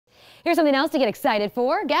Here's something else to get excited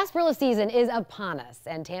for. Gasparilla season is upon us,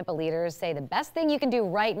 and Tampa leaders say the best thing you can do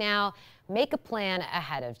right now, make a plan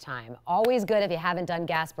ahead of time. Always good if you haven't done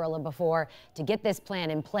Gasparilla before to get this plan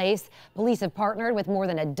in place. Police have partnered with more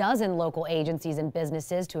than a dozen local agencies and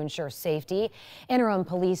businesses to ensure safety. Interim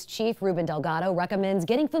Police Chief Ruben Delgado recommends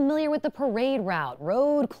getting familiar with the parade route,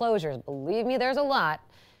 road closures, believe me, there's a lot,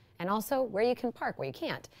 and also where you can park, where you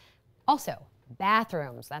can't. Also,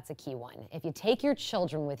 bathrooms, that's a key one. If you take your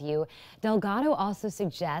children with you, Delgado also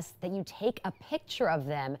suggests that you take a picture of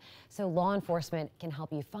them so law enforcement can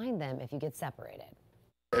help you find them if you get separated.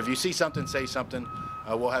 If you see something, say something.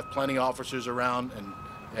 We'll have plenty of officers around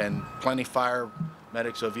and plenty fire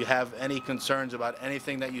medics. So if you have any concerns about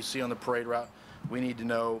anything that you see on the parade route, we need to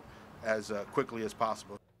know as quickly as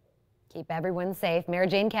possible. Keep everyone safe. Mayor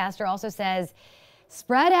Jane Castor also says,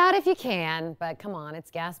 spread out if you can, but come on, it's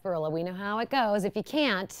Gasparilla. We know how it goes. If you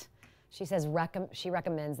can't, she says she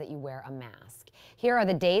recommends that you wear a mask. Here are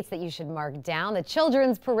the dates that you should mark down. The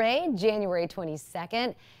Children's Parade, January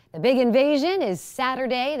 22nd. The Big Invasion is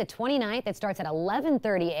Saturday, the 29th. It starts at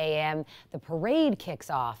 11:30 a.m. The parade kicks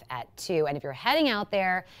off at 2. And if you're heading out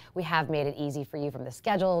there, we have made it easy for you from the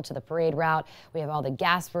schedule to the parade route. We have all the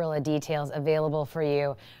Gasparilla details available for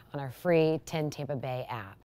you on our free 10 Tampa Bay app.